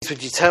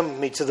would you turn with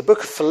me to the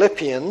book of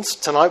Philippians?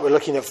 Tonight we're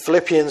looking at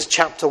Philippians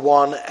chapter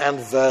 1 and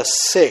verse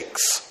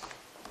 6.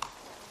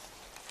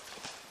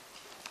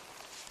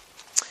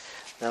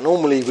 Now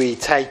normally we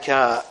take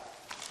a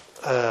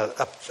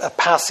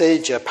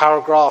passage, a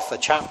paragraph, a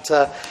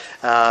chapter,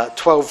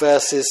 12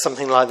 verses,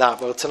 something like that.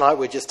 But tonight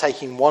we're just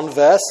taking one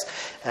verse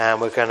and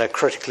we're going to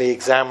critically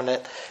examine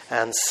it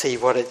and see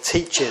what it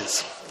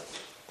teaches.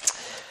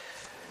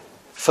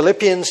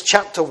 Philippians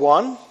chapter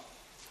 1.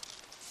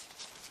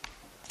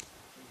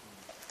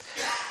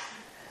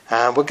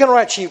 And we're going to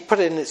actually put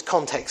it in its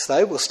context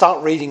though. We'll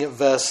start reading at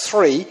verse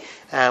 3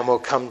 and we'll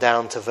come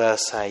down to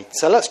verse 8.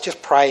 So let's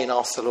just pray and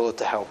ask the Lord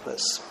to help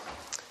us.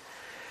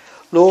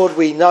 Lord,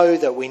 we know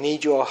that we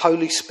need your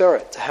Holy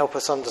Spirit to help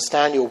us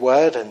understand your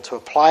word and to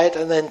apply it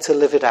and then to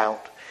live it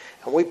out.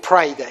 And we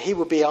pray that he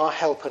will be our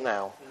helper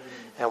now.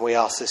 And we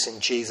ask this in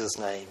Jesus'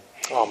 name.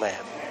 Amen.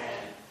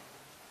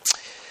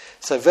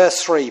 So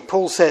verse 3,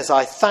 Paul says,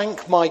 I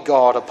thank my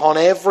God upon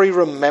every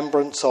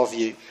remembrance of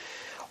you,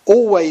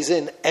 always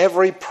in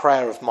every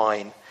prayer of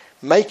mine,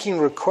 making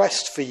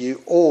request for you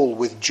all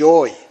with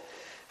joy,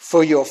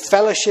 for your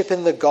fellowship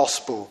in the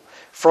gospel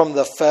from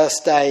the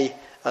first day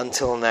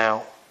until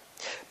now.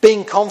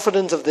 Being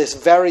confident of this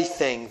very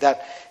thing,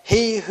 that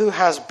he who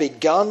has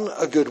begun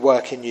a good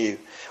work in you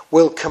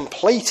will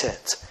complete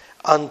it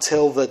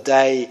until the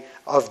day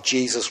of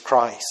Jesus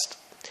Christ.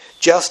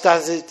 Just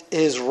as it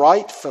is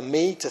right for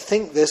me to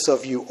think this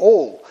of you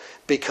all,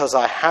 because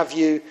I have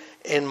you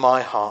in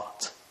my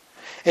heart.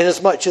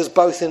 Inasmuch as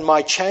both in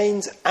my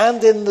chains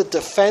and in the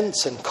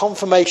defense and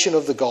confirmation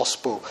of the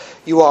gospel,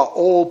 you are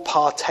all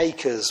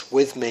partakers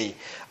with me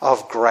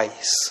of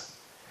grace.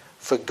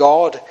 For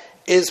God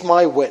is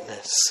my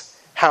witness,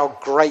 how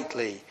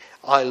greatly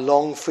I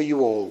long for you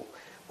all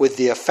with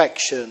the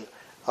affection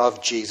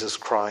of Jesus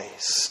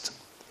Christ.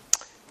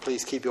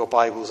 Please keep your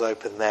Bibles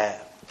open there.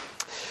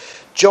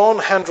 John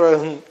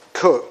Handron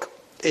Cook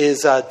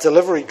is a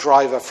delivery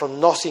driver from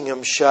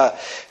Nottinghamshire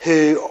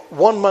who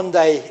one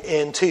Monday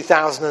in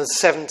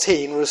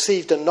 2017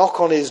 received a knock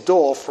on his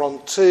door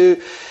from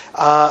two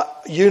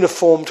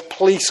uniformed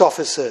police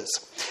officers.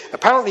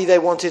 Apparently they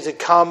wanted to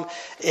come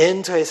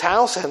into his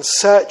house and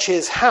search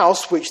his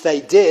house, which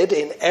they did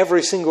in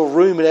every single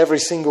room and every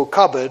single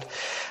cupboard,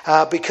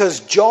 because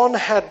John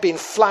had been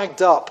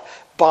flagged up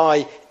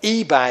by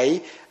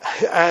eBay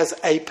as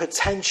a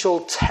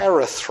potential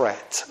terror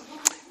threat,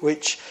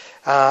 which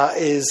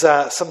is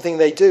something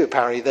they do,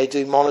 apparently. They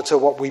do monitor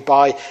what we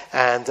buy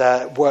and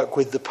work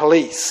with the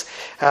police.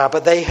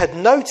 But they had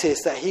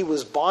noticed that he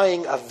was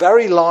buying a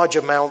very large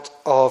amount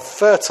of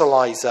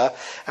fertilizer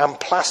and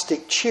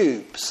plastic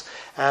tubes.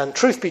 And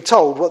truth be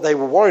told, what they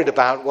were worried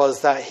about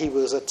was that he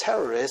was a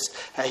terrorist,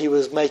 he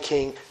was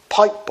making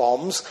pipe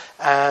bombs,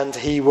 and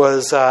he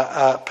was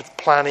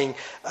planning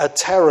a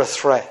terror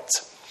threat.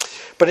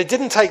 But it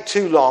didn't take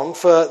too long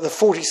for the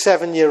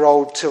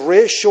 47-year-old to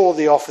reassure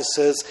the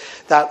officers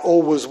that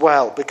all was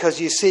well.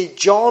 Because you see,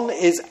 John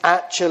is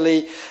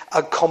actually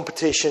a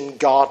competition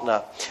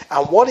gardener.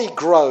 And what he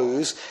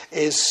grows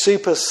is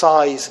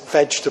super-sized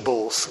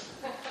vegetables.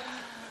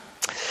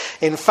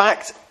 In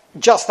fact,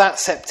 just that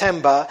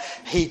September,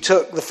 he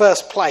took the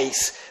first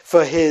place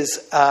for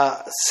his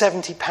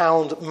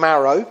 70-pound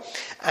marrow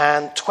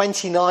and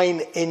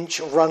 29-inch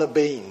runner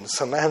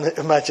beans.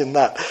 Imagine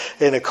that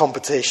in a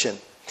competition.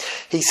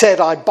 He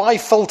said, I buy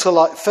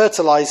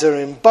fertilizer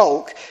in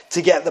bulk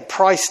to get the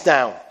price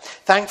down.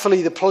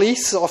 Thankfully, the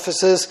police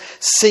officers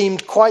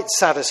seemed quite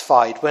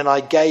satisfied when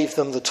I gave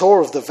them the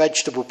tour of the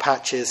vegetable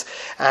patches,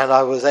 and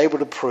I was able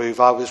to prove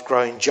I was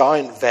growing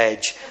giant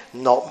veg,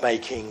 not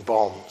making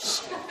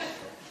bombs.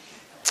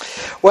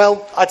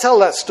 Well, I tell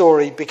that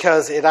story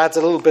because it adds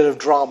a little bit of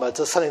drama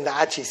to something that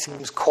actually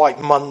seems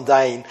quite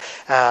mundane,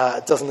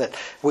 doesn't it?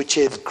 Which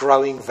is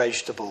growing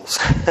vegetables.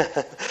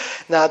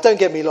 Now, don't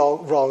get me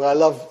wrong. I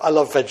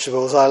love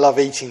vegetables. I love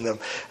eating them.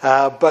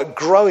 But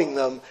growing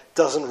them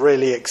doesn't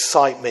really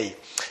excite me.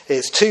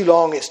 It's too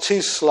long, it's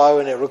too slow,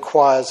 and it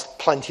requires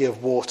plenty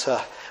of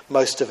water,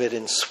 most of it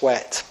in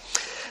sweat.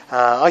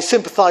 I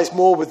sympathise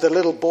more with the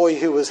little boy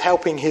who was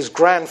helping his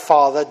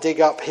grandfather dig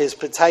up his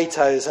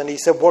potatoes, and he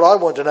said, what I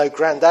want to know,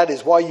 Grandad,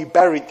 is why you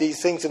buried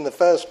these things in the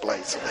first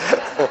place.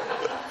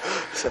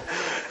 So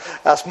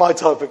that's my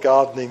type of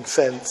gardening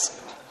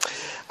sense.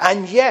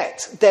 And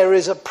yet, there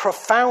is a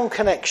profound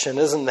connection,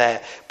 isn't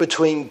there,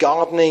 between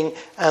gardening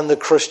and the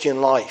Christian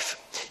life.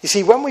 You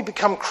see, when we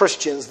become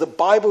Christians, the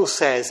Bible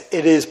says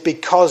it is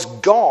because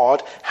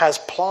God has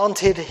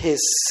planted his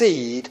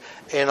seed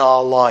in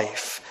our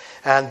life.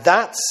 And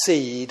that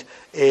seed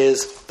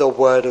is the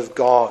Word of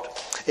God.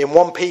 In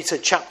 1 Peter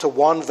chapter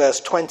 1,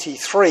 verse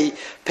 23,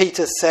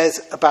 Peter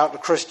says about the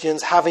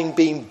Christians having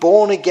been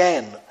born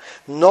again,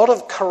 not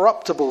of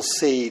corruptible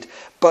seed,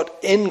 but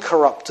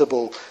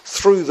incorruptible,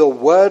 through the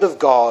Word of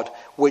God,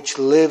 which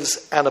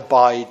lives and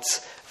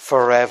abides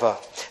forever.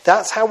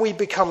 That's how we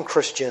become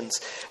Christians.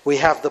 We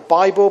have the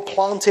Bible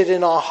planted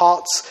in our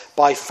hearts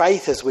by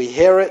faith as we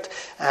hear it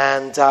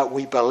and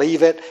we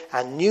believe it,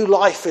 and new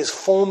life is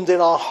formed in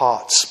our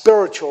hearts,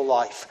 spiritual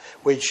life,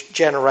 which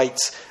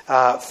generates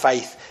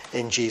faith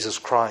in Jesus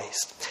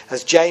Christ.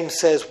 As James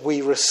says,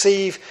 we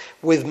receive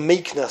with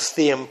meekness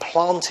the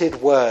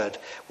implanted word,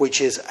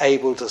 which is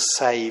able to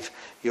save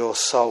your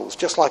souls,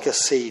 just like a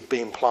seed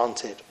being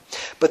planted.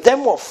 But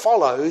then what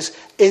follows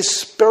is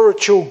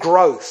spiritual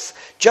growth.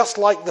 Just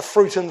like the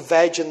fruit and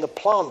veg and the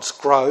plants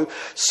grow,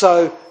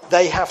 so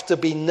they have to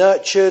be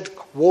nurtured,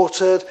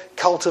 watered,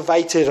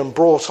 cultivated and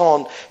brought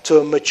on to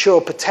a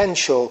mature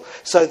potential.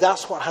 So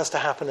that's what has to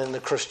happen in the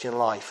Christian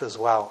life as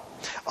well.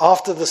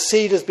 After the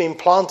seed has been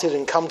planted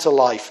and come to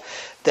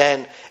life,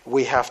 then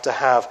we have to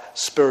have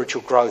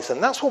spiritual growth.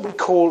 And that's what we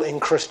call in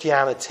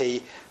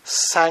Christianity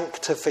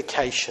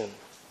sanctification.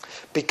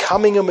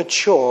 Becoming a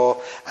mature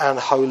and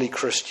holy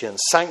Christian.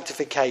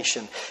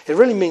 Sanctification. It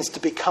really means to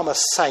become a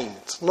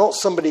saint. Not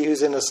somebody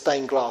who's in a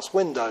stained glass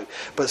window,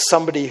 but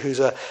somebody who's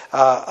a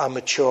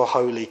mature,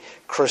 holy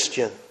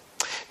Christian.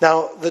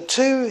 Now, the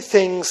two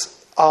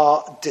things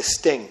are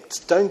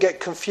distinct. Don't get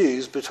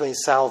confused between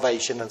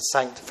salvation and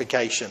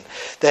sanctification.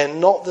 They're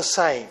not the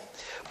same.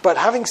 But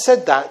having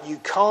said that, you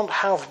can't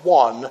have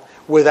one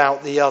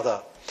without the other.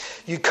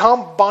 You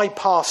can't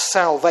bypass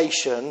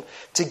salvation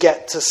to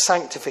get to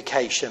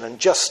sanctification and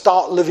just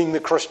start living the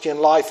Christian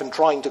life and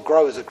trying to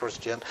grow as a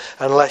Christian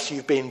unless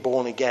you've been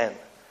born again.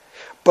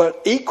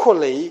 But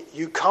equally,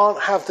 you can't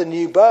have the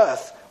new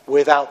birth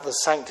without the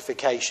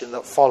sanctification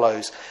that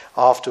follows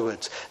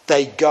afterwards.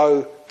 They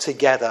go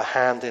together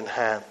hand in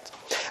hand.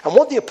 And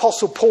what the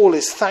Apostle Paul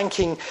is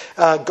thanking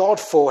God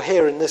for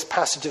here in this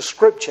passage of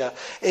Scripture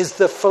is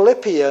the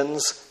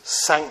Philippians'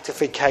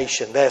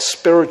 sanctification, their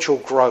spiritual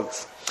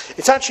growth.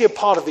 It's actually a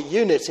part of a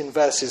unit in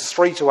verses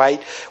 3 to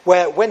 8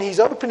 where when he's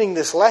opening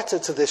this letter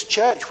to this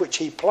church which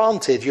he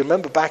planted, you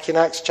remember back in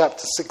Acts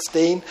chapter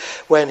 16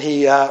 when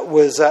he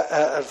was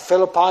at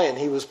Philippi and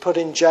he was put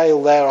in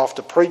jail there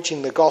after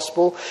preaching the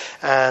gospel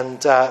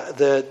and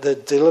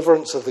the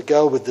deliverance of the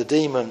girl with the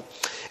demon.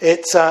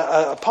 It's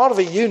a part of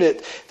a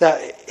unit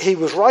that he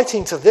was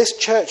writing to this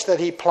church that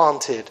he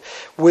planted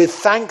with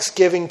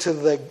thanksgiving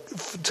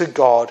to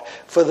God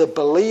for the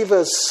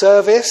believers'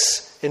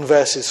 service in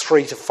verses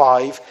 3 to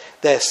 5,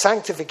 their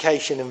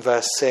sanctification in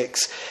verse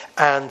 6,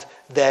 and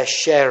their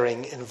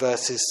sharing in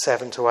verses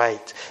 7 to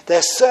 8.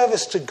 Their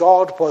service to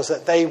God was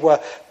that they were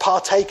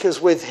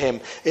partakers with him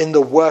in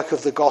the work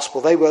of the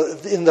gospel. They were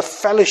in the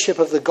fellowship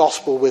of the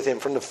gospel with him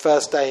from the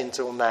first day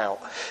until now.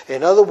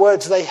 In other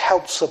words, they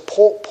helped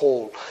support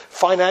Paul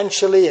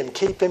financially and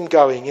keep him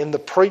going in the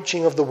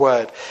preaching of the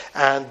word.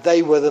 And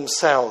they were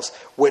themselves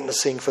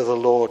witnessing for the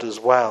Lord as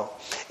well.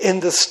 In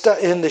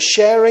the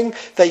sharing,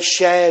 they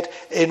shared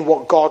in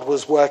what God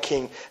was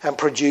working and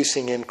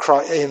producing in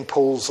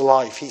Paul's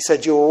life. He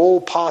said, "You are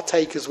all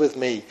partakers with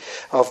me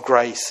of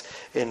grace,"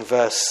 in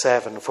verse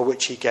 7, for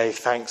which he gave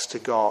thanks to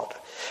God.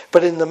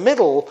 But in the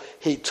middle,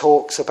 he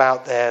talks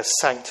about their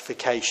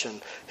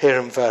sanctification here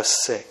in verse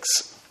 6.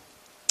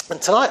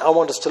 And tonight I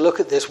want us to look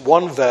at this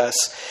one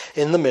verse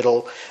in the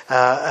middle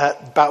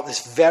about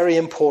this very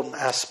important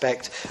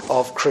aspect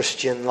of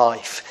Christian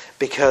life.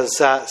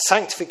 Because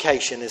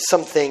sanctification is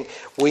something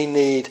we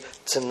need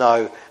to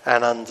know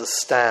and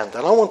understand.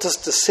 And I want us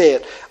to see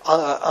it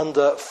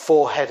under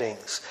four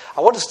headings.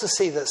 I want us to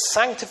see that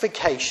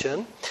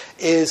sanctification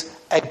is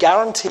a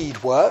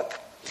guaranteed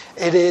work.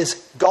 It is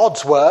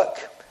God's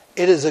work.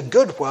 It is a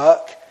good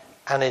work.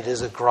 And it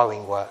is a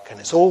growing work. And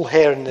it's all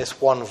here in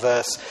this one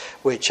verse,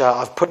 which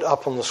I've put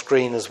up on the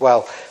screen as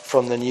well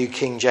from the New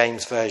King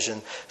James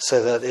Version,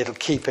 so that it'll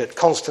keep it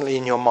constantly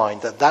in your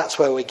mind that that's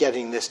where we're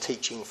getting this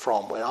teaching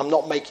from. I'm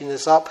not making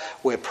this up.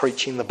 We're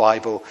preaching the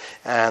Bible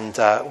and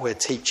we're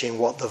teaching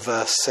what the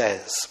verse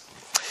says.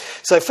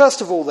 So first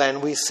of all then,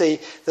 we see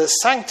that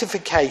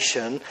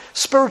sanctification,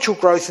 spiritual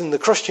growth in the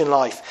Christian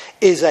life,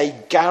 is a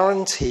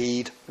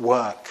guaranteed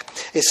work.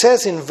 It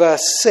says in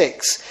verse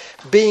 6,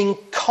 being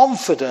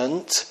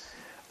confident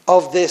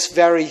of this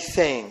very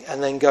thing,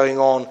 and then going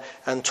on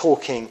and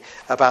talking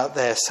about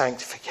their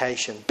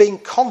sanctification. Being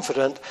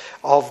confident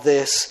of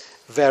this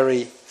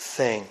very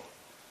thing.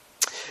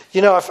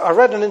 You know, I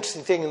read an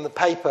interesting thing in the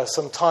paper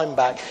some time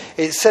back.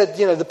 It said,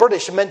 you know, the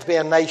British are meant to be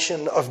a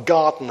nation of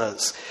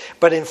gardeners.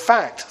 But in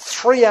fact,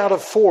 3 out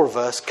of 4 of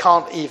us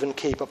can't even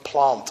keep a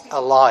plant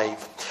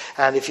alive.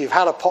 And if you've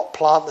had a pot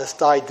plant that's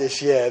died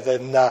this year,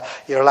 then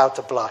you're allowed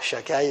to blush,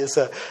 okay?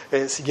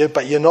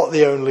 But you're not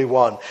the only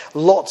one.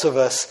 Lots of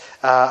us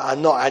are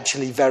not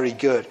actually very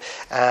good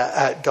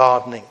at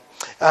gardening.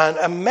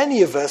 And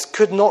many of us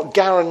could not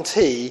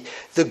guarantee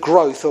the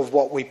growth of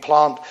what we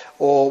plant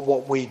or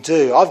what we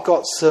do. I've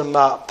got some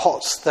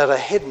pots that are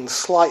hidden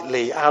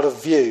slightly out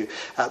of view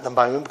at the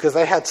moment because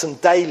they had some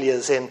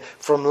dahlias in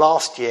from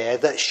last year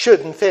that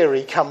should, in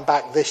theory, come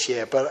back this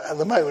year. But at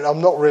the moment,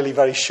 I'm not really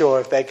very sure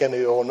if they're going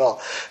to or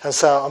not. And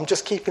so I'm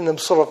just keeping them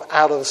sort of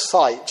out of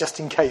sight just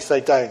in case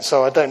they don't,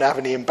 so I don't have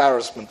any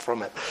embarrassment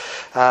from it.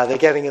 They're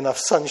getting enough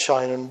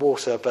sunshine and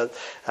water, but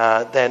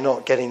they're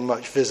not getting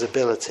much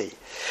visibility.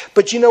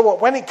 But you know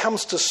what? When it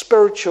comes to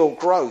spiritual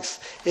growth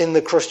in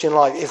the Christian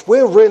life, if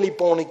we're really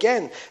born again,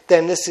 again,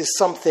 then this is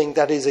something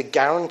that is a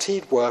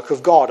guaranteed work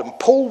of God. And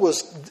Paul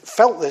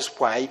felt this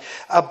way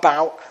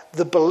about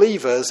the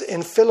believers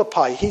in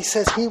Philippi. He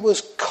says he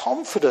was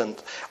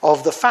confident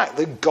of the fact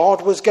that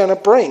God was going to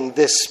bring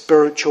this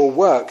spiritual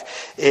work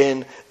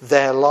in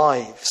their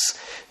lives.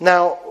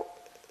 Now,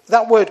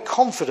 that word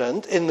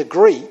confident in the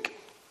Greek,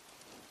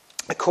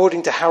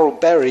 according to Harold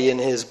Berry in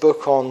his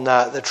book on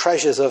the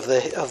treasures of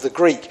the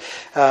Greek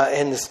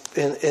in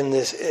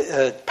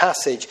this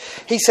passage,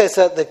 he says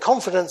that the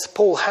confidence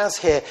Paul has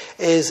here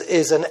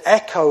is an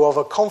echo of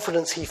a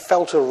confidence he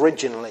felt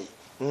originally.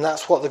 And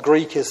that's what the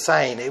Greek is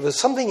saying. It was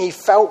something he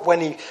felt when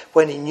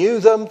he knew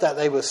them, that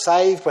they were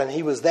saved, when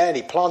he was there and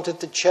he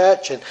planted the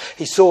church and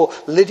he saw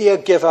Lydia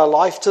give her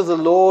life to the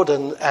Lord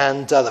and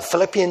the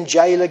Philippian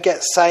jailer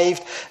get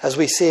saved, as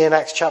we see in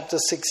Acts chapter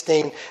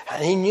 16.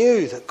 And he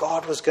knew that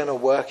God was going to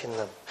work in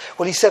them.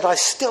 Well, he said, I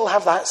still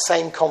have that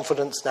same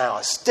confidence now.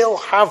 I still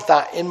have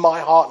that in my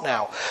heart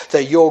now,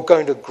 that you're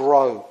going to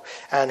grow.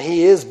 And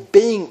he is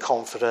being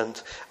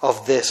confident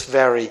of this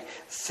very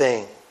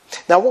thing.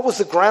 Now, what was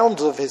the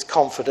grounds of his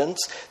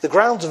confidence? The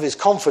grounds of his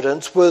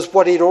confidence was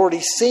what he'd already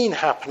seen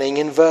happening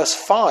in verse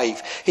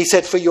 5. He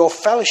said, for your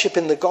fellowship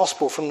in the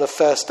gospel from the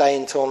first day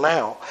until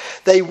now.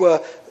 They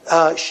were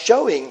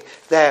showing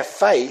their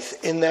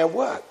faith in their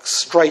works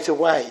straight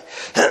away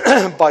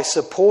by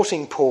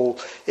supporting Paul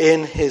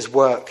in his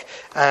work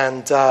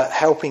and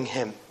helping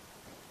him.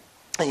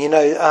 And you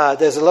know,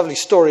 there's a lovely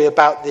story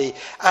about the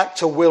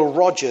actor Will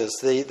Rogers,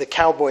 the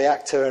cowboy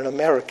actor in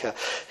America,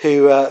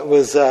 who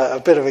was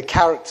a bit of a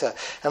character.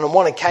 And on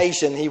one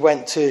occasion, he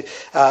went to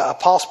a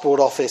passport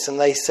office, and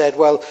they said,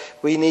 "Well,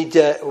 we need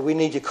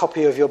a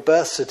copy of your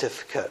birth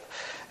certificate."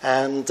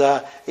 And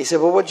he said,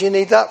 "Well, what do you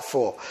need that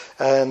for?"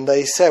 And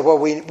they said, "Well,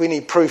 we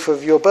need proof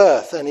of your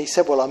birth." And he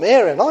said, "Well, I'm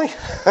here, ain't I?"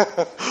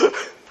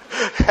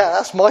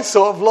 That's my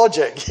sort of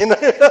logic, you know.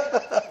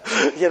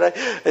 You know,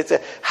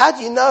 how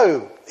do you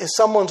know if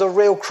someone's a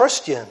real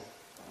Christian?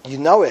 You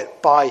know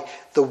it by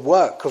the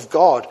work of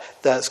God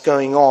that's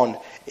going on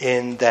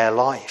in their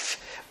life.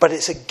 But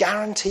it's a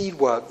guaranteed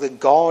work that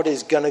God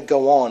is going to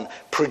go on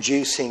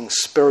producing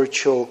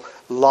spiritual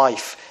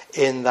life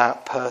in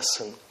that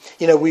person.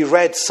 You know, we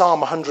read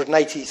Psalm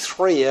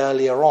 183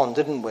 earlier on,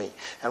 didn't we?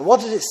 And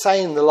what did it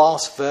say in the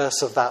last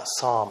verse of that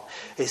psalm?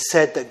 It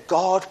said that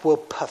God will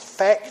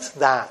perfect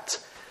that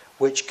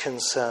which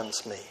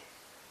concerns me.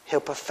 He'll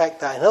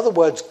perfect that. In other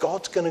words,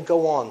 God's going to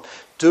go on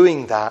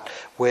doing that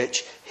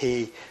which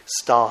he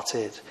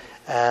started.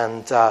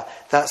 And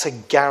that's a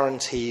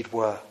guaranteed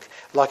work.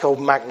 Like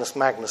old Magnus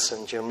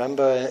Magnusson, do you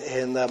remember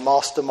in the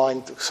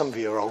Mastermind? Some of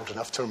you are old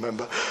enough to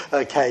remember.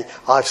 Okay,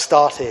 I've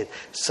started,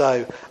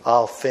 so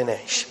I'll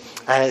finish.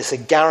 And it's a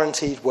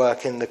guaranteed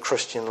work in the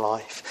Christian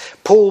life.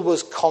 Paul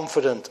was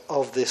confident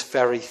of this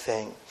very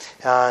thing.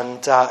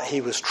 And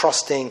he was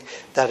trusting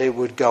that it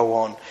would go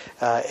on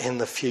in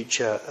the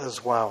future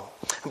as well.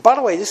 And by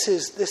the way, this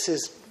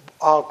is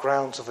our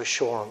grounds of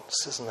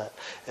assurance, isn't it?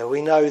 And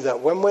we know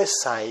that when we're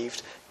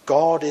saved,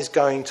 God is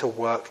going to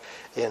work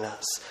in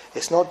us.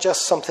 It's not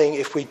just something,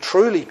 if we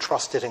truly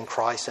trusted in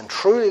Christ and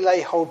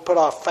truly put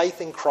our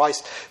faith in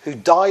Christ who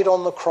died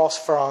on the cross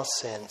for our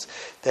sins,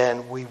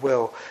 then we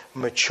will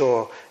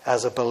mature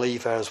as a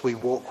believer as we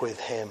walk with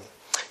him.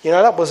 You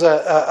know, that was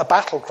a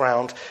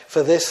battleground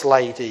for this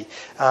lady.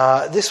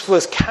 This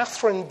was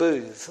Catherine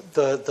Booth,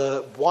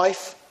 the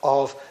wife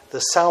of the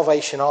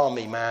Salvation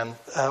Army man,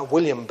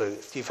 William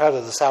Booth. You've heard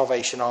of the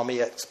Salvation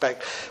Army, I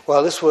expect.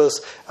 Well, this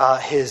was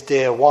his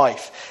dear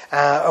wife.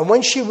 And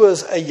when she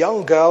was a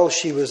young girl,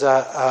 she was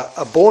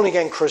a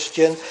born-again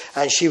Christian,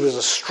 and she was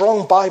a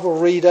strong Bible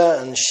reader,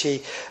 and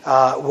she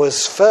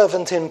was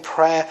fervent in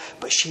prayer,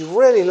 but she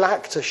really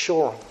lacked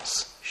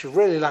assurance.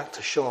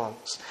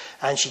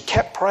 And she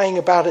kept praying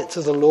about it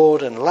to the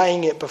Lord and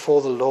laying it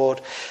before the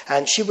Lord.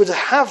 And she would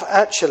have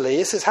actually,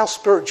 this is how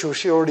spiritual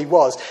she already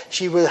was,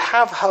 she would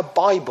have her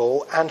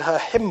Bible and her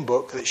hymn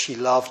book that she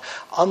loved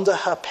under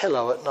her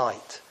pillow at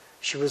night.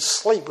 She would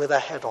sleep with her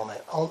head on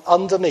it,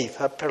 underneath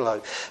her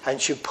pillow. And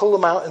she'd pull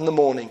them out in the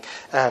morning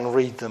and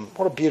read them.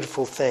 What a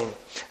beautiful thing.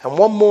 And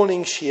one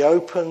morning she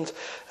opened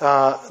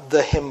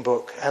the hymn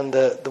book, and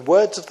the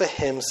words of the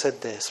hymn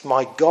said this: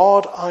 "My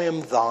God, I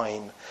am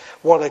thine.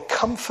 What a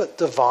comfort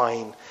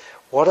divine.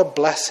 What a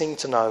blessing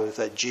to know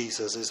that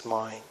Jesus is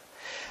mine."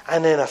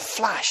 And in a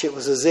flash, it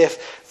was as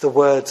if the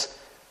words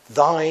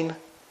thine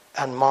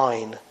and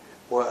mine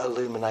were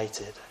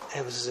illuminated.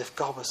 It was as if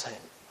God was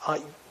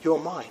saying, you're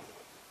mine.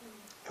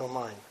 You're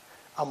mine.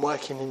 I'm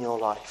working in your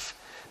life.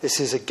 This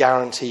is a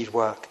guaranteed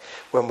work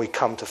when we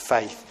come to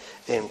faith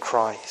in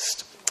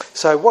Christ.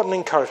 So what an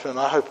encouragement.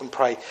 I hope and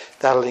pray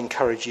that'll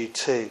encourage you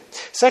too.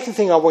 Second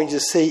thing I want you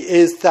to see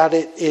is that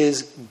it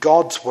is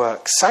God's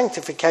work.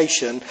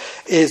 Sanctification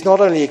is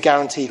not only a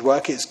guaranteed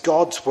work, it's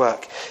God's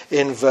work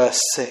in verse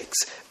 6.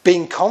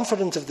 Being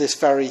confident of this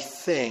very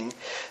thing,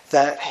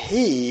 that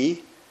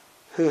he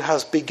who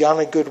has begun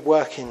a good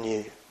work in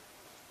you.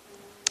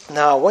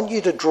 Now I want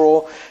you to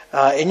draw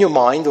in your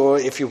mind, or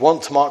if you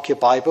want to mark your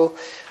Bible,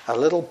 a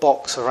little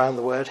box around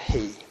the word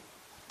he.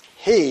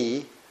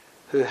 He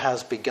who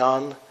has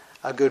begun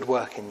a good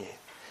work in you.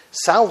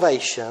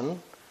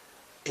 Salvation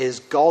is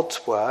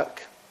God's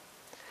work,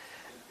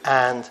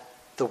 and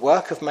the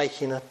work of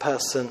making a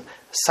person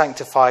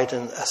sanctified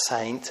and a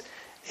saint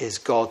is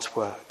God's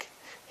work.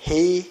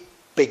 He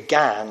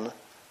began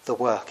the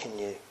work in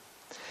you.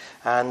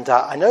 And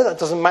I know that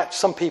doesn't match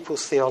some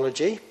people's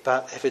theology,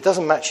 but if it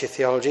doesn't match your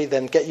theology,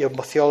 then get your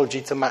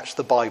theology to match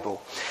the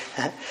Bible.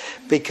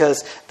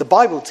 Because the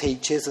Bible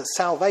teaches that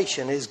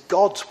salvation is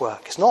God's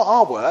work. It's not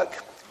our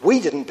work. We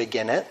didn't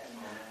begin it.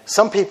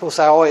 Some people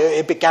say, oh,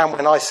 it began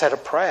when I said a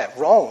prayer.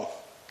 Wrong.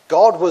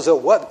 God was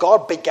at work.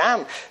 God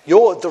began.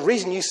 The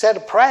reason you said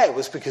a prayer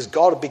was because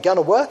God had begun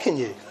a work in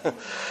you.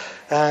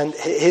 And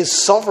his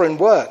sovereign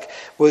work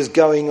was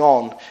going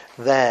on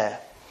there.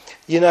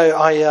 You know,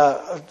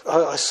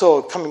 I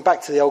saw, coming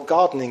back to the old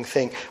gardening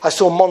thing, I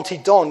saw Monty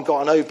Don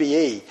got an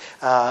OBE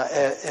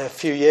a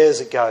few years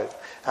ago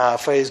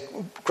for his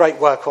great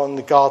work on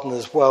the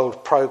Gardener's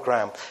World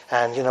programme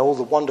and, you know, all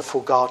the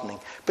wonderful gardening.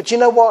 But you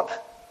know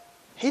what?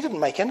 He didn't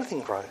make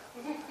anything grow.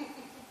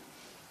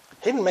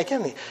 He didn't make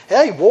anything.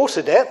 Yeah, he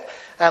watered it.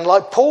 And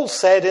like Paul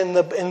said in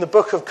the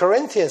book of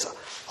Corinthians,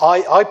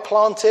 I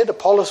planted,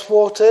 Apollos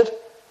watered,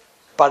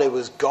 but it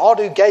was God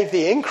who gave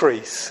the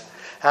increase.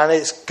 And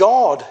it's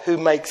God who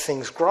makes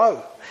things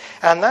grow.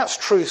 And that's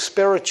true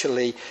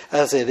spiritually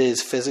as it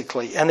is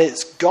physically. And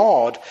it's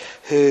God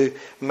who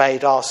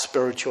made our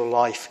spiritual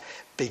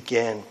life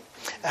begin.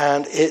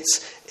 And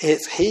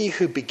it's he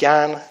who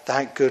began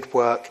that good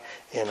work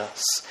in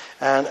us.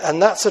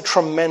 And that's a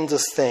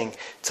tremendous thing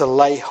to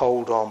lay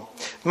hold on.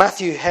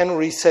 Matthew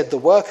Henry said the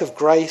work of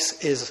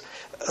grace is...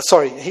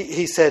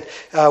 he said,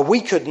 we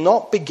could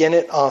not begin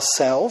it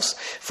ourselves,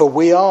 for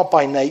we are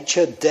by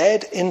nature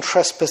dead in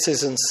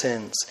trespasses and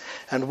sins.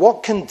 And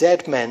what can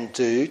dead men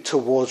do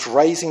towards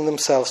raising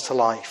themselves to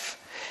life?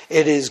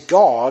 It is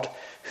God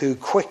who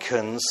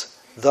quickens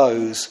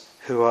those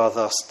who are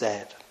thus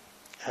dead.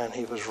 And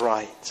he was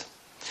right.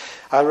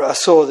 I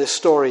saw this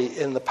story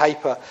in the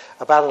paper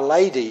about a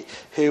lady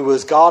who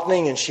was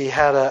gardening and she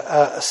had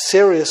a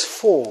serious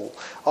fall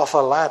off a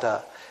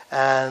ladder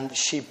and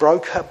she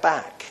broke her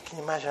back. Can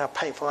you imagine how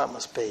painful that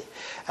must be?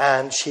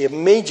 And she had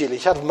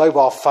a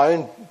mobile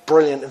phone,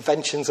 brilliant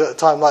inventions at a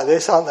time like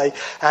this, aren't they?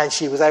 And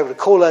she was able to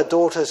call her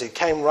daughters who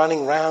came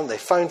running round. They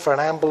phoned for an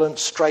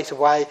ambulance straight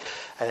away.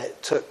 And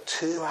it took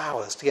 2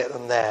 hours to get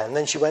them there. And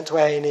then she went to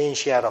A&E and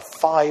she had a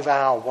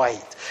 5-hour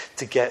wait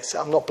to get...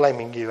 I'm not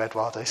blaming you,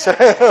 Eduardo.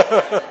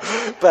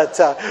 But,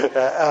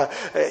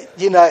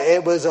 you know,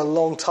 it was a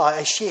long time.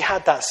 And she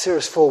had that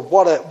serious fall.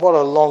 What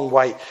a long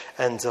wait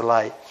and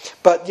delay.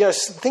 But, you know,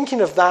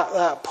 thinking of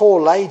that poor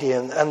lady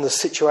and the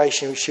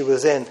situation she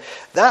was in,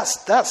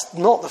 that's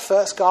not the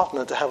first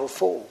gardener to have a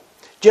fall.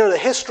 Do you know, the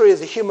history of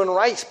the human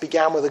race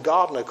began with a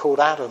gardener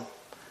called Adam,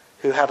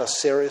 who had a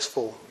serious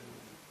fall.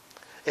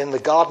 In the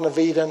Garden of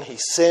Eden, he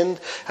sinned,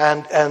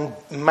 and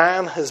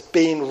man has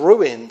been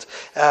ruined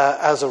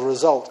as a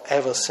result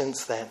ever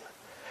since then.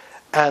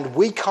 And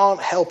we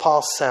can't help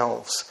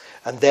ourselves,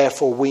 and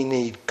therefore we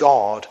need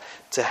God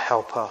to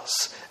help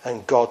us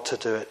and God to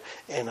do it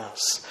in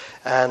us.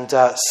 And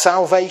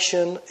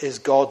salvation is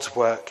God's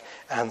work,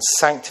 and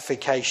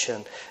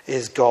sanctification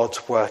is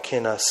God's work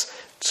in us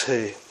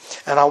too.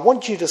 And I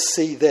want you to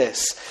see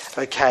this,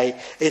 okay?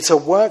 It's a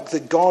work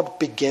that God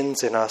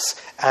begins in us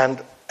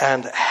and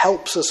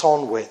helps us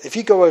on with. If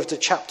you go over to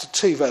chapter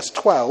 2, verse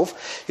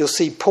 12, you'll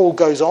see Paul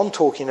goes on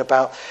talking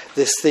about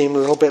this theme a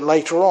little bit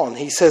later on.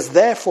 He says,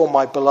 therefore,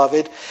 my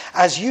beloved,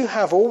 as you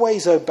have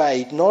always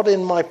obeyed, not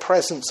in my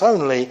presence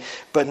only,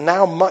 but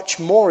now much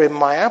more in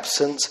my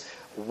absence,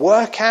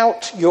 work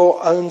out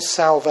your own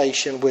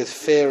salvation with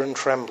fear and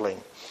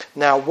trembling.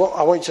 Now, what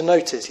I want you to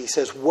notice, he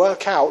says,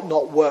 work out,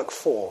 not work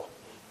for.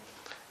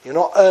 You're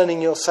not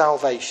earning your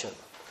salvation.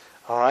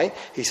 All right,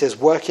 he says,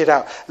 work it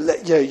out.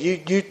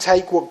 You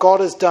take what God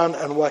has done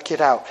and work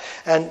it out,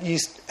 and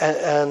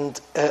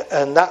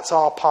that's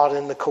our part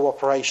in the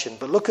cooperation.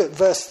 But look at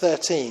verse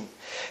 13.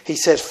 He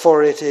says,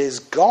 "For it is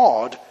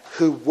God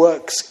who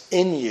works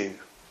in you,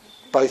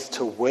 both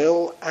to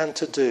will and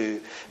to do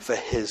for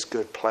His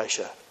good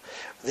pleasure."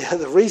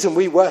 The reason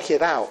we work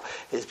it out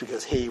is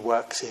because He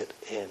works it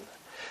in,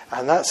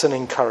 and that's an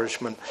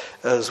encouragement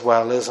as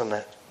well, isn't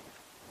it?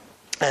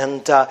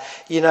 And,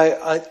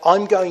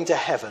 I'm going to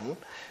heaven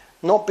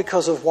not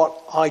because of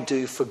what I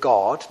do for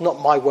God, not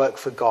my work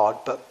for God,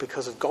 but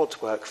because of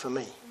God's work for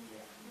me.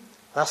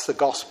 That's the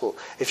gospel.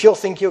 If you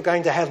think you're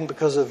going to heaven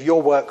because of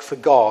your work for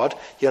God,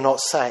 you're not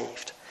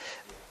saved.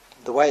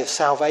 The way of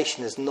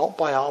salvation is not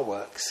by our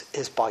works,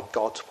 it's by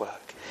God's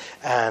work.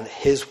 And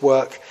His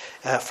work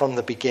from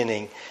the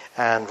beginning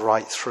and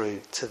right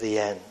through to the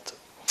end.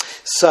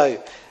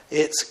 So,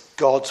 it's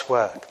God's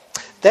work.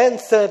 Then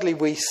thirdly,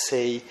 we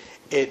see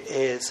it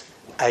is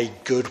a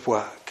good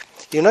work.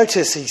 You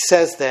notice he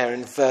says there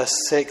in verse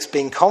 6,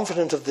 being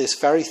confident of this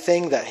very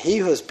thing, that he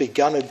who has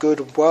begun a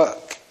good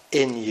work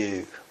in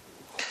you.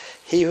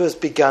 He who has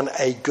begun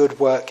a good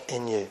work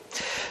in you.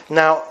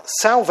 Now,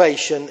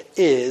 salvation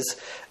is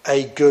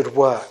a good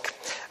work.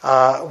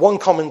 One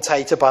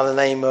commentator by the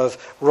name of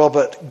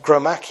Robert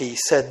Gromacki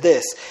said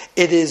this: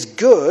 "It is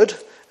good,"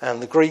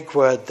 and the Greek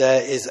word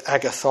there is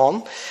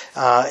agathon,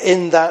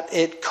 in that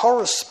it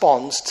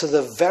corresponds to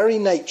the very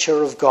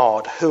nature of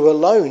God, who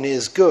alone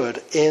is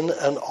good in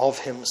and of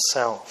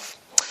himself.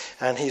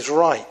 And he's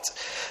right.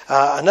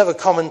 Another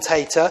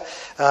commentator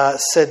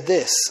said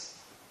this.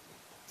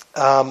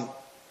 I've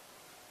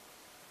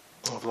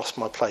lost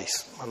my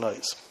place, my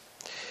notes.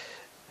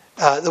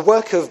 The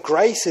work of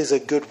grace is a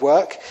good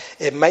work.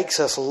 It makes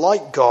us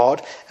like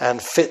God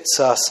and fits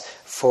us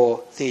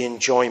for the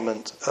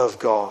enjoyment of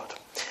God.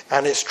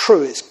 And it's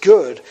true, it's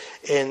good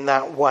in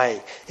that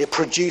way. It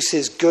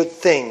produces good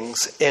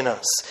things in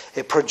us.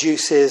 It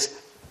produces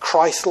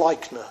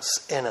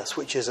Christ-likeness in us,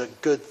 which is a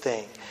good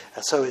thing.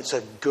 And so it's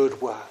a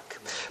good work.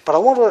 But I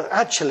want to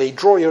actually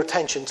draw your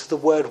attention to the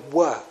word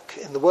work.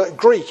 In the word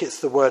Greek, it's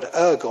the word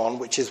ergon,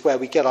 which is where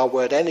we get our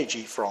word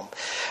energy from.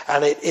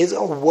 And it is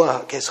a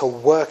work. It's a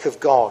work of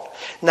God.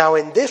 Now,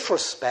 in this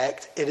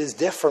respect, it is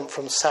different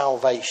from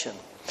salvation.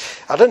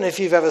 I don't know if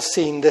you've ever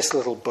seen this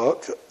little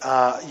book.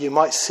 You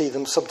might see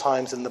them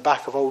sometimes in the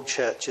back of old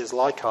churches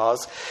like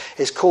ours.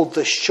 It's called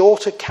The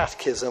Shorter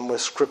Catechism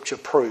with Scripture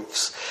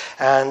Proofs.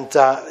 And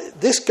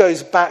this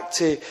goes back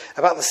to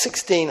about the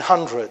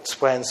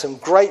 1600s, when some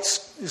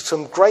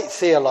great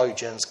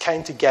theologians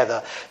came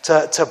together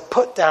to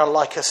put down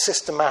like a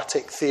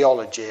systematic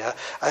theology,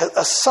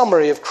 a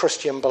summary of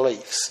Christian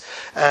beliefs.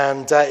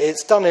 And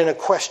it's done in a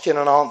question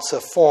and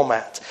answer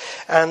format.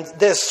 And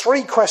there's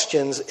 3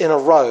 questions in a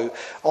row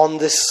on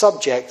this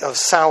subject of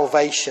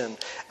salvation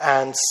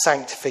and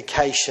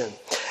sanctification.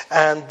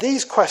 And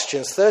these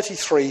questions,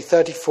 33,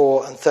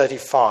 34 and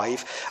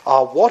 35,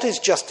 are: what is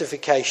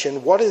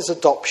justification, what is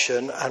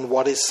adoption, and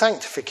what is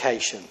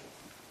sanctification?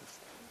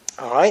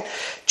 All right?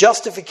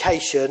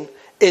 Justification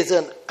is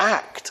an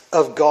act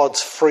of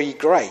God's free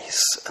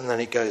grace. And then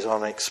it goes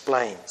on and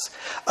explains.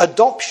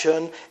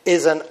 Adoption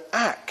is an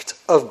act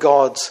of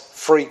God's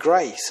free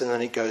grace. And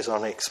then it goes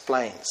on and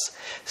explains.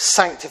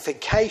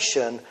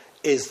 Sanctification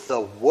is the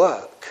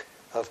work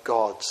of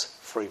God's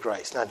free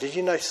grace. Now, did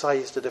you notice I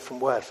used a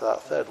different word for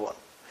that third one?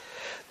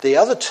 The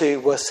other 2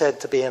 were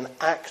said to be an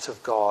act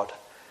of God.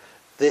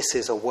 This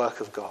is a work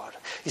of God.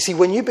 You see,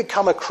 when you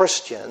become a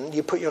Christian,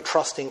 you put your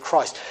trust in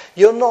Christ.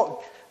 You're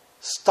not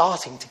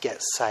starting to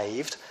get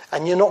saved,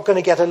 and you're not going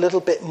to get a little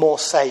bit more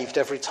saved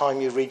every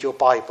time you read your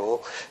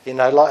Bible. You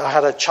know, like I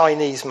had a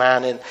Chinese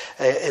man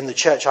in the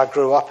church I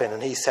grew up in,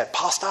 and he said,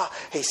 "Pastor,"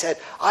 he said,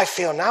 "I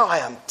feel now I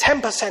am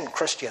 10%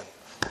 Christian.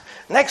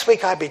 Next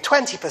week I'll be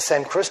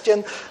 20%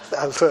 Christian."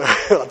 I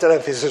don't know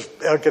if this is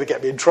going to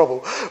get me in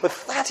trouble, but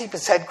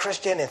 30%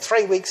 Christian in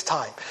 3 weeks'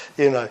 time,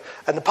 you know.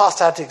 And the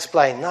pastor had to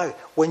explain, no,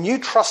 when you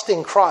trust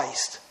in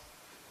Christ,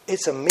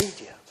 it's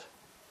immediate.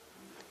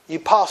 You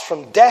pass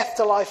from death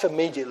to life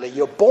immediately.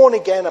 You're born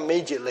again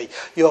immediately.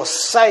 You're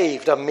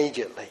saved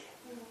immediately.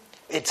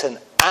 It's an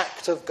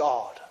act of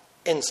God,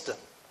 instant.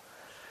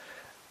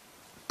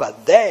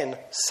 But then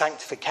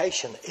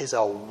sanctification is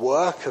a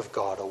work of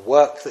God, a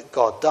work that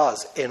God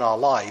does in our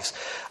lives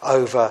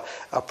over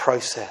a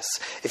process.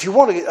 If you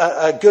want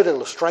a good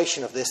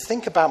illustration of this,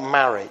 think about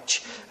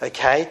marriage,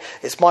 okay?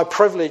 It's my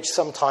privilege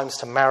sometimes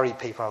to marry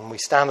people, and we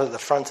stand at the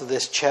front of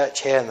this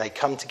church here and they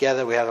come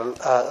together. We had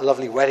a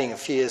lovely wedding a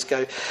few years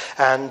ago,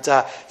 and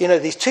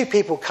these 2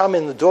 people come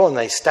in the door and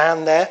they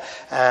stand there,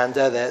 and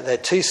they're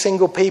 2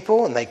 single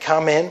people, and they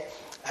come in.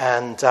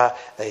 And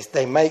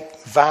they make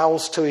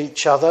vows to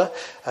each other.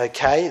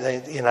 Okay,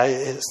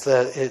 it's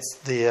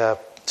the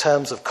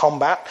terms of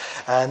combat,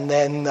 and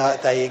then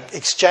they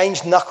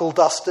exchange knuckle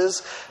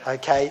dusters.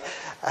 Okay,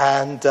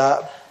 and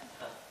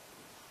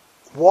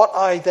what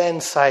I then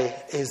say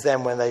is,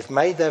 then when they've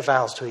made their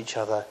vows to each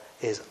other,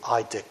 is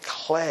I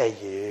declare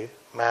you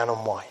man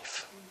and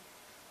wife.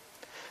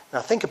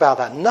 Now think about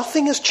that.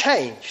 Nothing has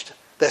changed.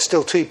 They're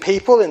still 2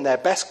 people in their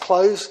best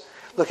clothes,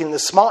 looking the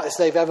smartest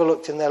they've ever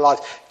looked in their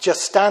lives,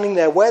 just standing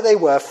there where they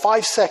were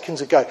 5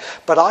 seconds ago.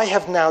 But I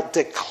have now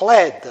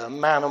declared them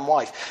man and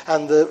wife.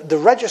 And the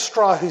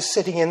registrar who's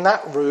sitting in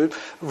that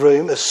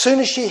room, as soon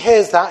as she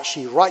hears that,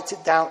 she writes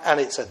it down, and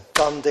it's a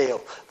done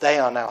deal. They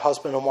are now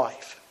husband and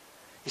wife.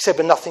 You say,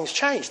 but nothing's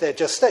changed. They're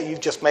just there.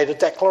 You've just made a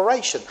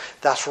declaration.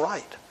 That's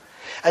right.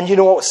 And you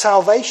know what?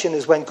 Salvation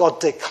is when God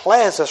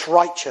declares us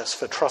righteous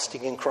for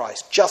trusting in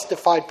Christ,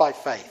 justified by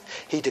faith.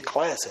 He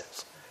declares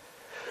it.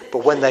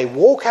 But when they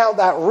walk out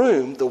that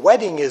room, the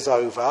wedding is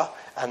over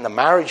and the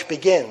marriage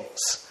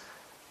begins.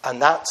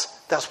 And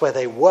that's where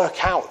they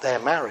work out their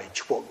marriage,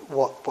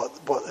 what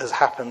has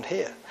happened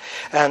here.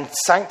 And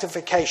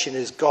sanctification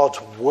is God's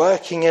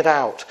working it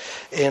out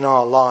in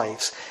our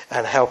lives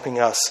and helping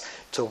us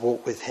to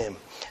walk with him.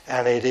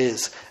 And it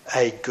is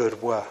a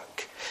good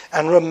work.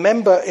 And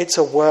remember, it's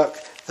a work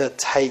that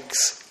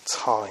takes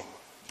time.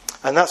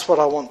 And that's what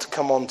I want to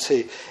come on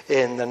to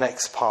in the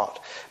next part,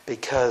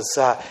 because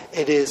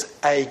it is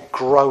a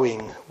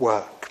growing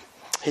work.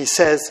 He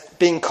says,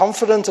 being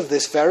confident of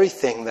this very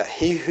thing, that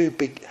he who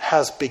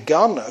has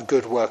begun a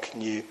good work in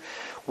you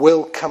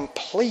will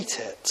complete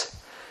it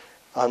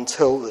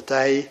until the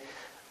day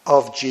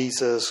of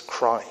Jesus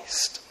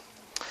Christ.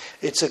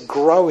 It's a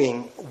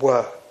growing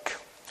work.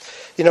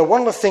 You know,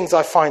 one of the things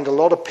I find a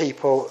lot of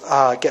people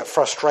get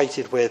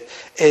frustrated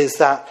with is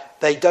that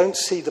they don't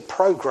see the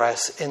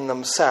progress in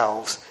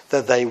themselves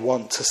that they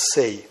want to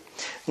see.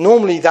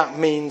 Normally that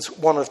means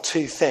one of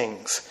two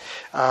things.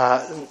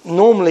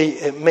 Normally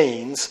it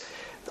means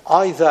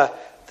either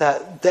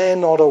that they're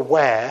not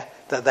aware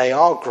that they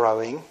are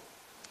growing,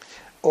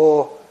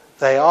 or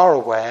they are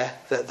aware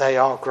that they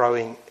are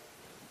growing,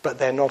 but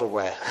they're not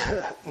aware.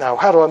 Now,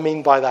 how do I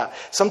mean by that?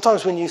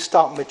 Sometimes when you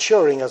start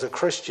maturing as a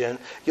Christian,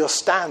 your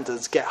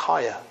standards get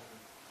higher.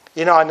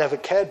 You know, I never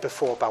cared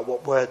before about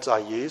what words I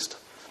used.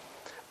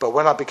 But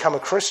when I become a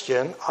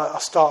Christian, I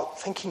start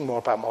thinking more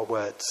about my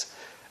words.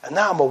 And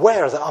now I'm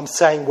aware that I'm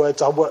saying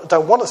words I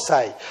don't want to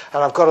say.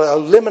 And I've got to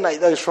eliminate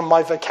those from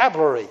my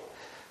vocabulary.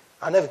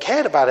 I never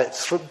cared about it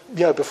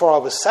before I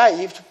was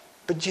saved.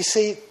 But you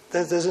see,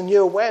 there's a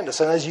new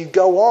awareness. And as you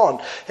go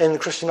on in the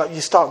Christian life,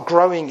 you start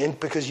growing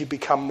because you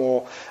become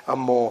more and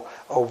more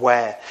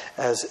aware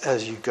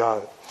as you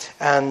go.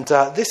 And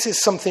this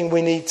is something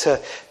we need to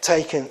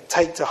take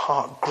to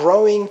heart.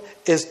 Growing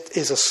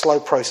is a slow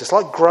process,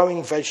 like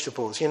growing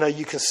vegetables. You know,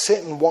 you can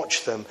sit and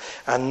watch them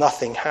and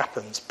nothing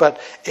happens.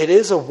 But it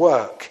is a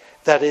work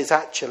that is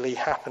actually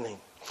happening.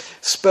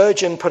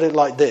 Spurgeon put it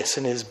like this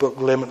in his book,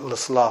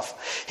 Limitless Love.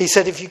 He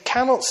said, if you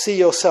cannot see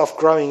yourself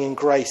growing in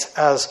grace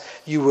as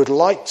you would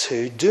like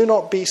to, do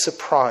not be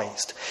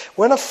surprised.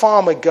 When a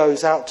farmer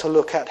goes out to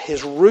look at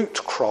his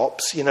root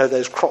crops, you know,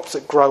 those crops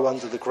that grow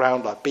under the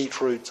ground like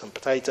beetroots and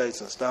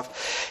potatoes and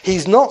stuff,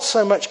 he's not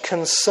so much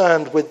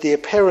concerned with the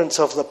appearance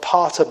of the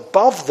part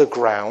above the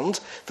ground,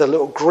 the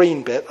little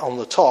green bit on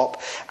the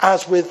top,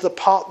 as with the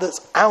part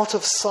that's out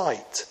of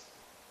sight.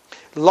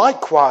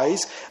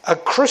 Likewise, a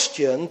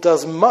Christian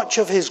does much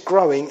of his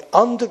growing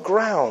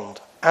underground,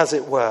 as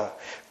it were,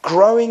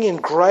 growing in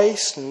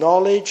grace,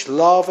 knowledge,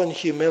 love, and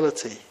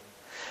humility.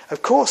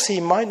 Of course, he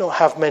might not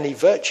have many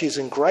virtues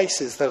and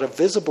graces that are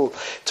visible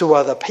to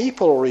other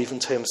people or even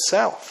to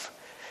himself.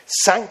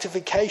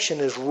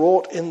 Sanctification is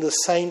wrought in the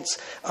saints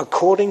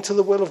according to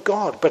the will of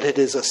God, but it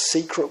is a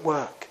secret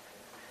work.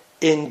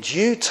 In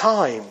due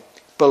time,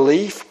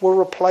 belief will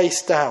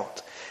replace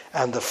doubt,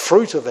 and the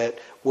fruit of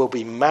it will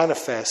be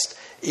manifest,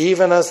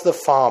 even as the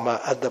farmer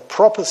at the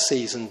proper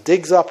season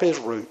digs up his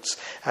roots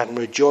and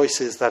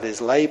rejoices that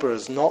his labour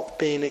has not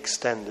been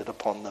extended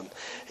upon them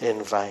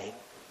in vain.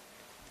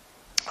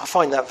 I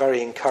find that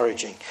very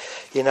encouraging.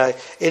 You know,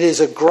 it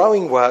is a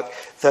growing work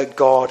that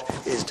God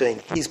is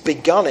doing. He's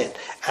begun it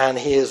and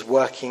he is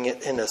working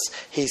it in us.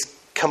 He's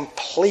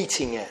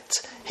completing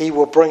it. He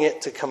will bring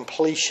it to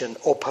completion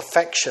or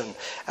perfection,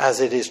 as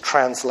it is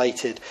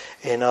translated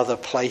in other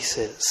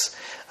places.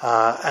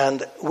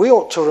 And we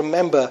ought to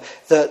remember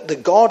that the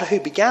God who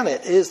began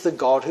it is the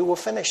God who will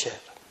finish it.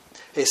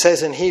 It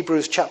says in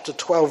Hebrews chapter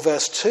 12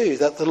 verse 2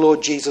 that the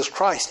Lord Jesus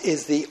Christ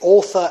is the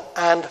author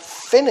and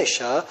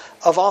finisher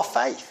of our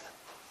faith.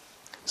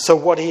 So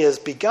what he has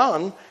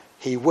begun,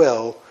 he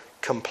will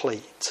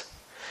complete.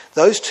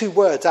 Those two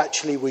words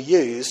actually were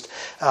used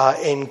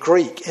in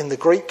the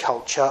Greek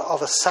culture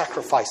of a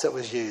sacrifice that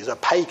was used, a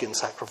pagan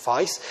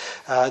sacrifice.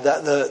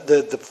 That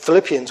the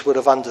Philippians would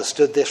have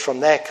understood this from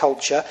their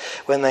culture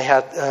when they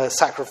had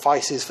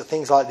sacrifices for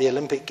things like the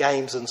Olympic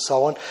Games and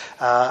so on.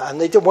 And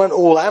they weren't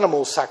all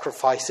animal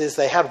sacrifices.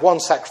 They had one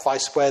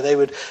sacrifice where they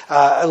would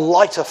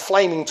light a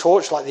flaming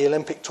torch like the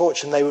Olympic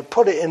torch, and they would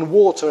put it in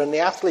water, and the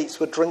athletes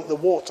would drink the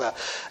water.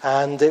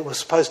 And it was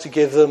supposed to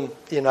give them,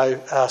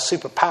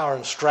 superpower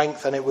and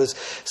strength, and it was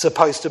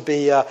supposed to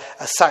be a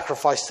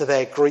sacrifice to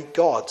their Greek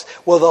gods.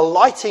 Well, the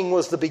lighting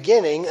was the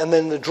beginning, and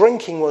then the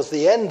drinking was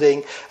the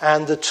ending,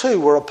 and the two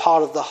were a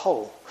part of the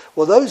whole.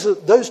 Well,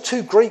 those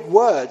two Greek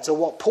words are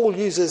what Paul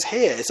uses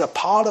here. It's a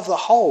part of the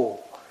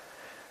whole.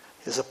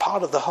 It's a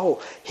part of the whole.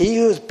 He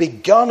who has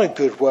begun a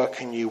good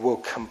work in you will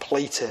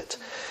complete it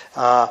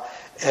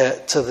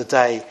to the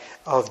day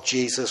of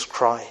Jesus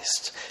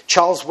Christ.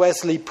 Charles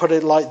Wesley put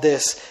it like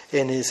this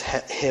in his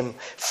hymn: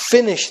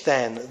 "Finish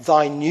then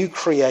thy new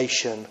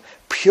creation,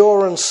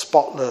 pure and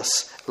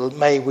spotless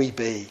may we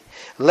be.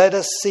 Let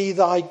us see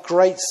thy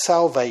great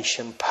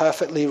salvation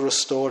perfectly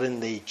restored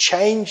in thee,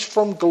 changed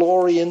from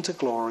glory into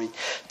glory,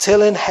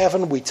 till in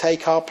heaven we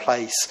take our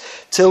place,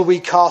 till we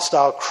cast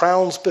our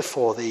crowns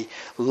before thee,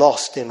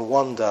 lost in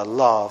wonder,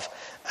 love,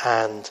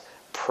 and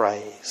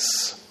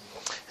praise."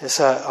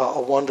 It's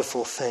a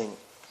wonderful thing.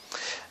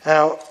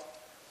 Now,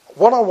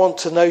 what I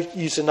want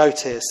you to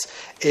notice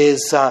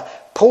is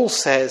Paul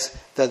says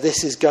that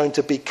this is going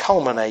to be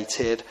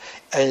culminated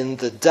in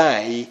the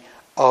day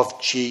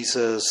of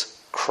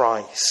Jesus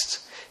Christ.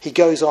 He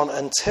goes on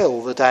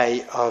until the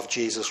day of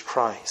Jesus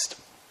Christ.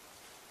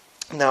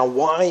 Now,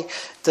 why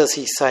does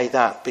he say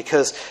that?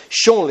 Because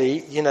surely,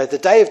 the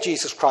day of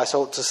Jesus Christ, I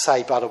ought to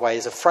say, by the way,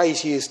 is a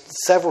phrase used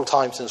several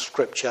times in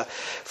Scripture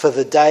for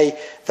the day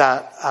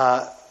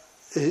that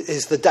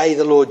is the day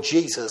the Lord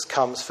Jesus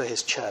comes for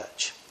his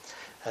church.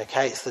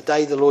 Okay, it's the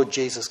day the Lord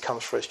Jesus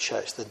comes for his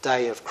church, the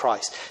day of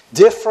Christ.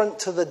 Different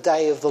to the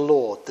day of the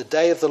Lord. The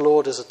day of the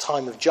Lord is a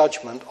time of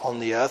judgment on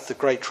the earth, the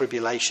great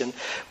tribulation.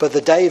 But the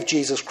day of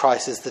Jesus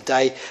Christ is the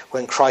day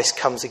when Christ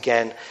comes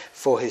again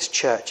for his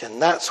church.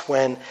 And that's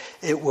when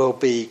it will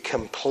be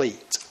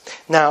complete.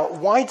 Now,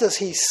 why does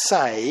he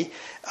say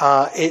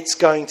it's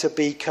going to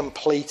be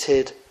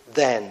completed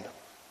then?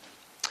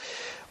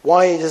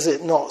 Why does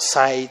it not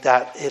say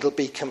that it'll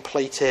be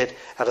completed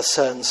at a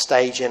certain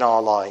stage in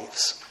our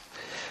lives?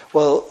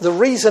 Well, the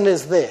reason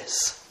is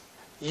this.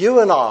 You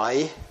and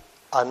I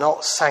are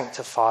not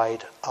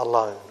sanctified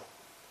alone.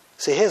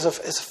 See, it's a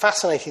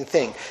fascinating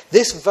thing.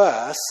 This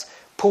verse,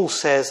 Paul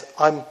says,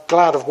 I'm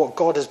glad of what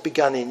God has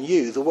begun in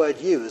you. The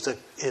word you is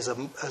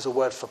a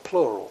word for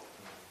plural.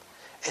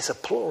 It's a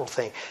plural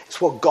thing.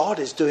 It's what God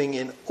is doing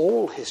in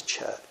all his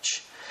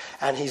church.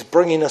 And he's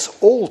bringing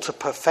us all to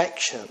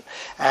perfection.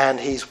 And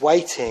he's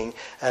waiting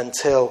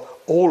until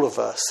all of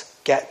us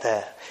get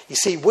there. You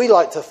see, we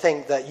like to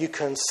think that you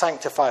can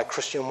sanctify a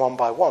Christian one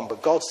by one,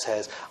 but God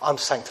says, I'm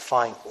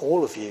sanctifying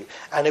all of you,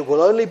 and it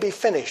will only be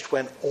finished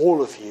when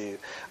all of you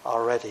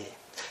are ready.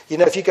 You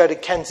know, if you go to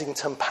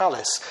Kensington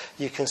Palace,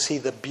 you can see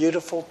the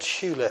beautiful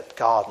tulip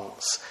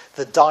gardens,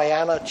 the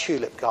Diana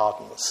tulip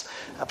gardens.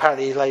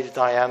 Apparently Lady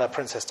Diana,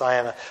 Princess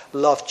Diana,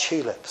 loved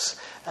tulips,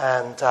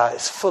 and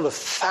it's full of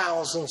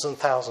thousands and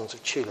thousands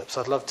of tulips.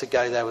 I'd love to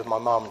go there with my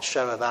mum and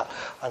show her that.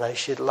 I know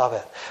she'd love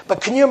it.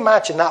 But can you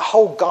imagine that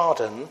whole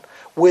garden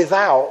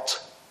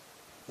without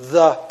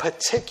the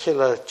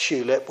particular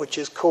tulip, which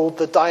is called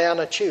the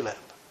Diana tulip?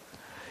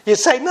 You'd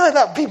say, no,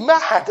 that'd be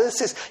mad.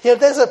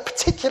 There's a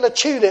particular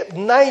tulip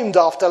named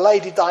after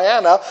Lady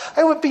Diana.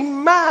 It would be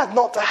mad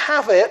not to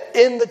have it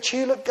in the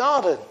tulip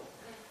garden.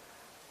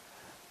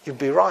 You'd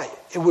be right.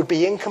 It would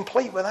be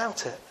incomplete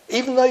without it,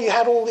 even though you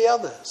had all the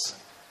others.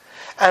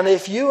 And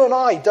if you and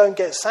I don't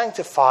get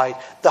sanctified,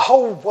 the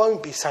whole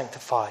won't be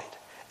sanctified.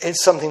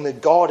 It's something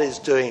that God is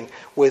doing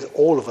with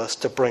all of us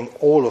to bring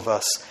all of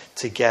us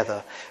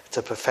together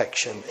to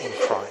perfection in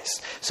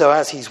Christ. So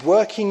as he's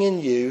working in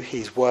you,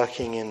 he's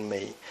working in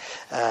me.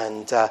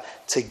 And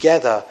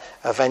together,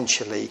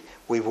 eventually,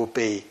 we will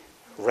be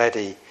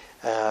ready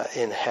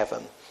in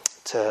heaven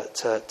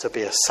to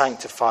be a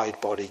sanctified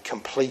body,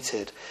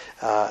 completed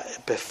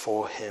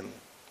before him.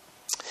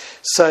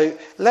 So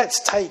let's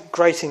take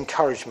great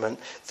encouragement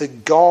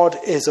that God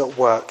is at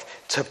work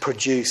to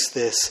produce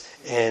this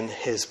in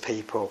his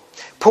people.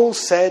 Paul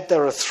said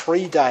there are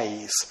 3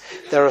 days.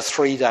 There are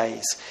 3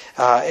 days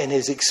in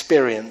his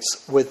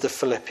experience with the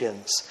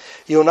Philippians.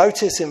 You'll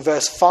notice in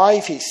verse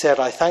 5 he said,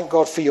 I thank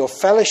God for your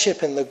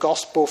fellowship in the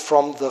gospel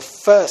from the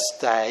first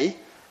day.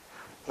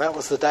 That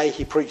was the day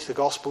he preached the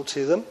gospel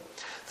to them.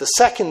 The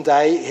second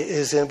day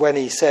is when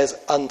he says,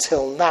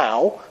 until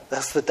now.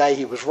 That's the day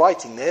he was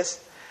writing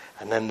this.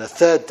 And then the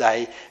third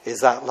day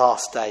is that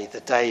last day, the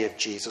day of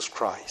Jesus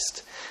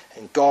Christ.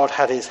 And God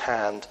had his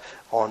hand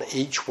on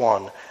each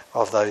one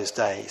of those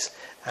days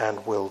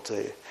and will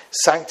do.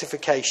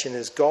 Sanctification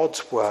is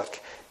God's work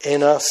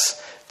in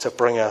us to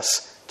bring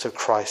us to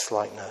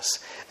Christ-likeness.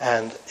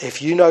 And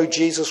if you know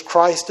Jesus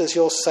Christ as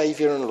your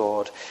Saviour and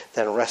Lord,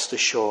 then rest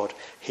assured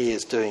he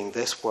is doing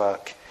this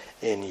work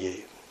in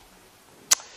you.